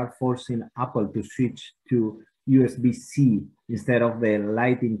Europe that are forcing Apple to switch to USB-C instead of the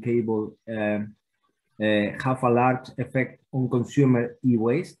Lightning cable have a large effect on consumer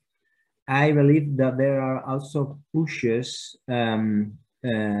e-waste? I believe that there are also pushes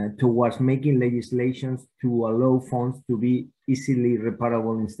towards making legislations to allow funds to be easily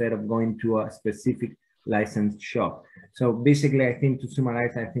reparable instead of going to a specific licensed shop. So basically, I think to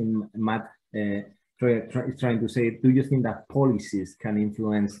summarize, I think Matt is trying to say, do you think that policies can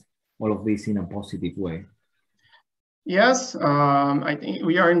influence all of this in a positive way? Yes, I think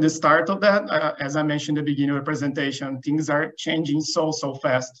we are in the start of that. As I mentioned at the beginning of the presentation, things are changing so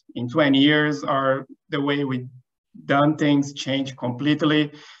fast. In 20 years, the way we done things change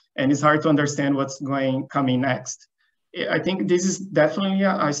completely, and it's hard to understand what's coming next. I think this is definitely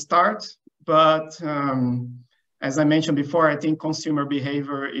a start, but as I mentioned before, I think consumer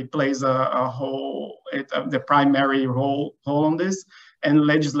behavior, it plays the primary role on this, and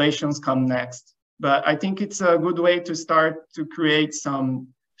legislations come next. But I think it's a good way to start to create some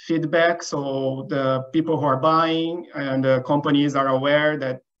feedback, so the people who are buying and the companies are aware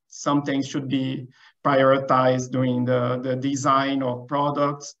that some things should be prioritized during the design of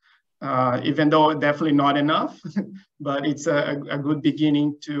products, even though definitely not enough, but it's a good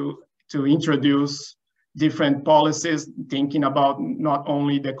beginning to introduce different policies, thinking about not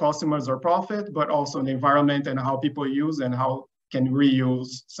only the customers or profit, but also the environment and how people use and how can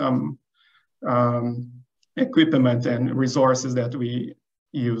reuse some equipment and resources that we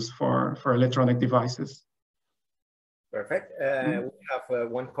use for electronic devices. Perfect. We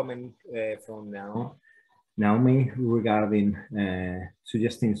have one comment from Naomi regarding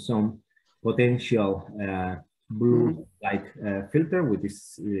suggesting some potential blue light filter, which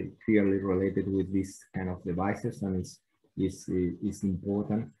is clearly related with this kind of devices, and is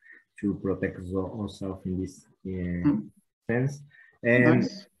important to protect ourselves in this sense. And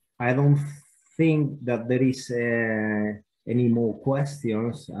Nice. I don't think that there is any more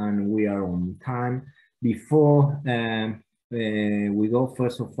questions, and we are on time. Before we go,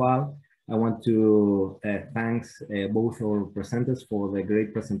 first of all, I want to thank both our presenters for the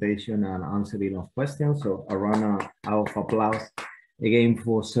great presentation and answering of questions. So a round of applause again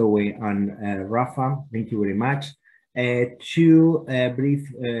for Zoe and Rafa. Thank you very much. Two brief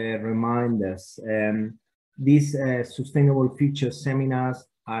reminders. These Sustainable Future seminars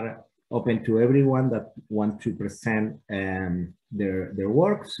are open to everyone that want to present their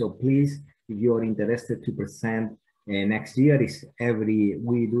work. So please, if you are interested to present next year,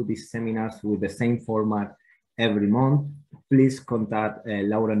 we do these seminars with the same format every month. Please contact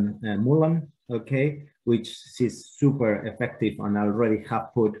Lauren Mullen, okay, which is super effective, and I already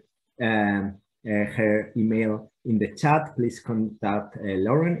have put her email in the chat. Please contact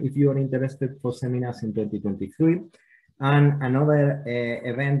Lauren if you are interested for seminars in 2023. And another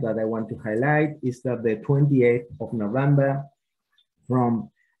event that I want to highlight is that the 28th of November from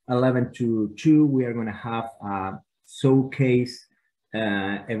 11 to 2, we are going to have a showcase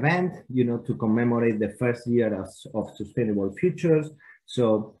event, to commemorate the first year of Sustainable Futures.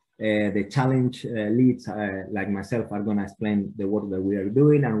 So the challenge leads, like myself, are going to explain the work that we are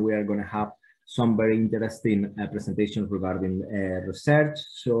doing, and we are going to have some very interesting presentations regarding research.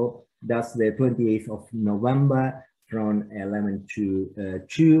 So that's the 28th of November from 11 to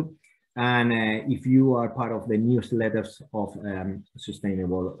 2. And if you are part of the newsletters of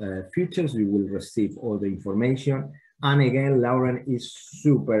Sustainable Futures, you will receive all the information. And again, Lauren is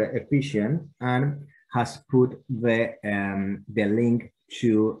super efficient and has put the link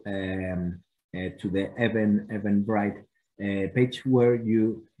to the Eventbrite page, where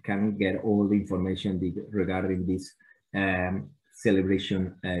you can get all the information regarding this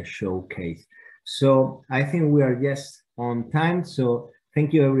celebration showcase. So I think we are just on time. So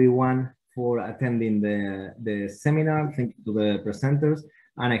thank you everyone for attending the seminar. Thank you to the presenters,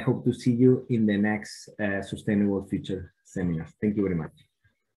 and I hope to see you in the next Sustainable Future seminar. Thank you very much.